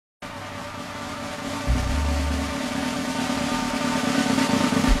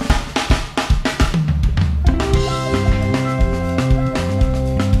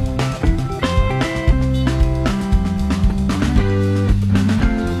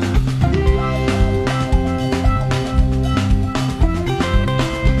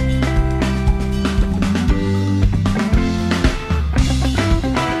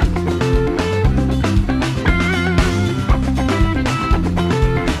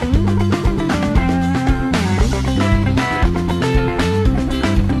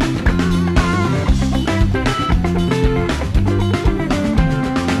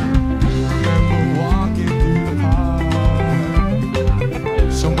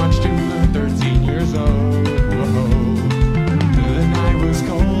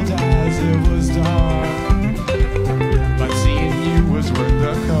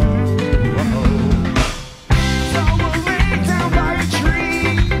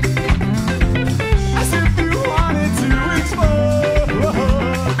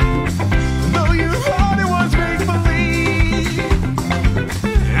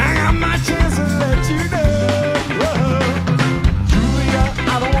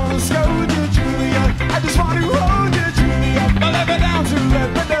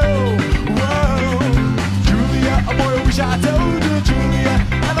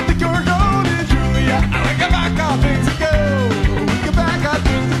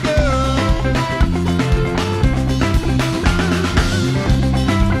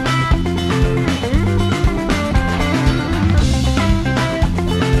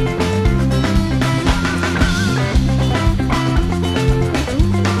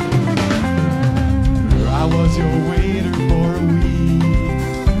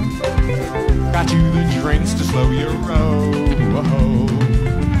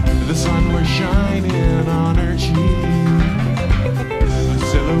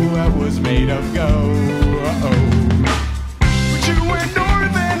was made of gold. But you went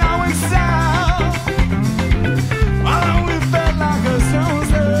north and I went south. Oh, it felt like a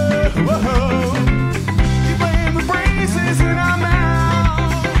sunset. Whoa. You playing the braces in our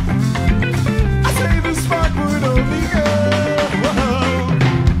mouth. I say the spark would only go. Whoa.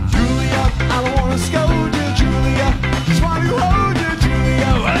 Julia, I don't wanna scold you, Julia. Just want to hold you, Julia.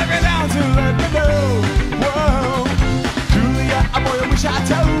 Well, every now and then let me know. Whoa. Julia, boy, I wish I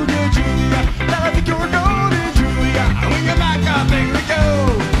told you, Julia, that I think you're golden, Julia. We can back our things to go.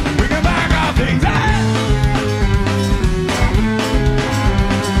 We can back our things out.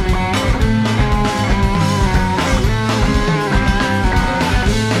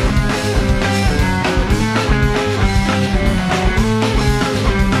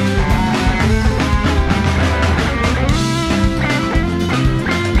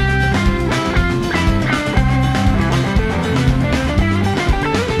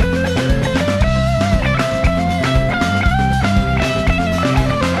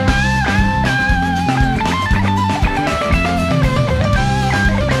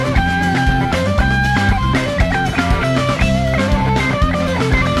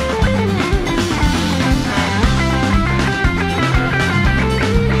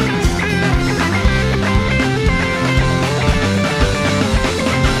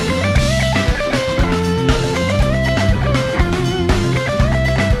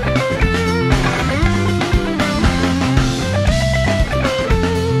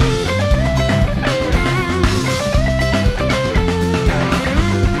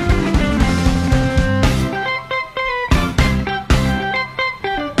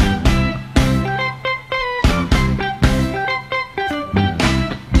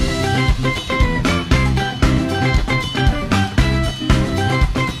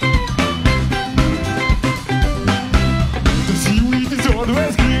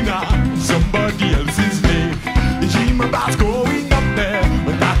 Somebody else's lake. You dream about going up there,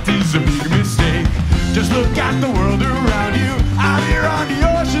 but that is a big mistake. Just look at the world around you, out here on the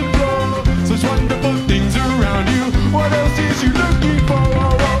ocean floor. Such wonderful things around you. What else is you looking for?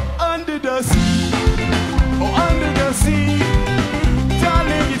 Oh, under the sea, oh, under the sea.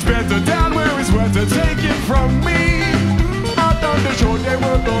 Darling, it's better down where it's wetter. Take it from me. Out on the shore they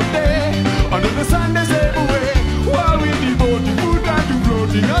work all day. Under the sun they slave away, while we devote the food and to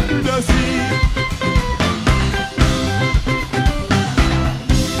floating under the sea.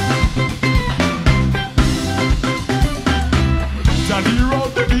 Here all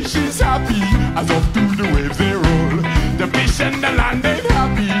the fish is happy, as off through the waves they roll. The fish and the land ain't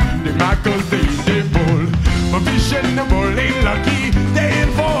happy, they mad cause they in their bowl. But fish and the bowl ain't lucky, they in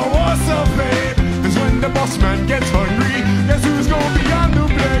for a worse of fate. Cause when the boss man gets hungry, guess who's gonna be on the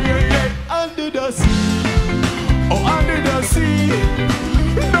play? Under the sea, oh under the sea.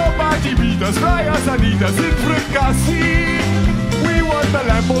 Nobody beat us, fry us and eat us in fricassee. We want the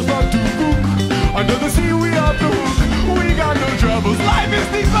lamppost not to cook, under the sea we have the hook. We got no troubles, life is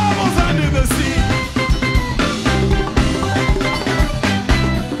these bubbles under the sea.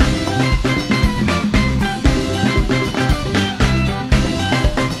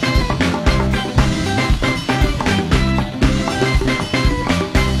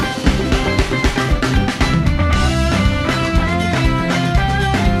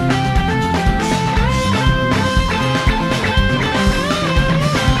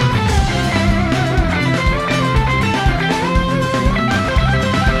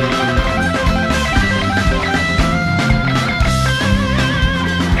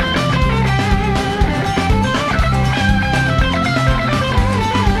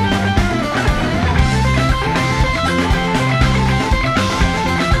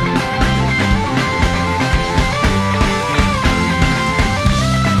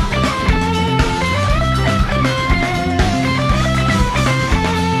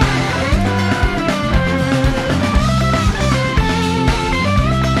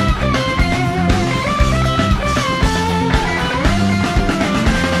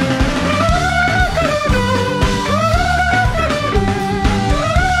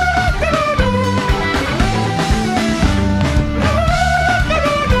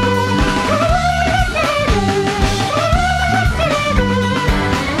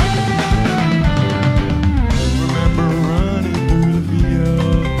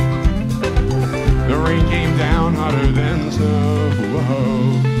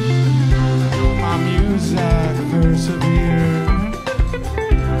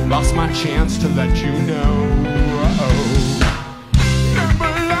 Lost my chance to let you know.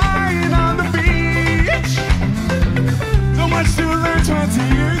 Remember lying on the beach, so much to learn 20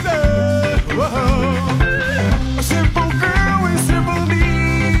 years old. A simple girl with simple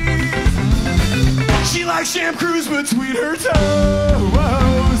needs. like sham cruise between her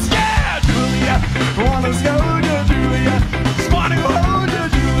toes. Yeah, Julia, wanna go to Julia, just wanna go to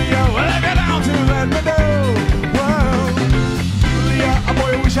Julia. Well, I got down to let me know. Whoa, Julia,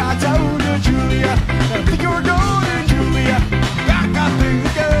 boy, I wish I told you, Julia. I think you were golden, Julia. I got things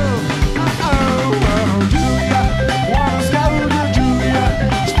to go. Oh, Julia, wanna go to Julia,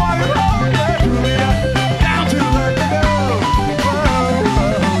 just wanna go to Julia, down to let me know.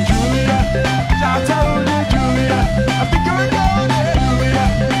 Whoa, Julia, I told you, Julia. I think you're golden, Julia.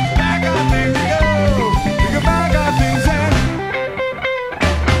 I got things to go. Think I got things in.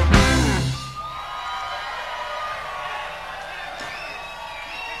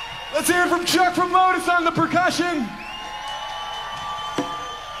 Let's hear it from Chuck from Lotus on the percussion.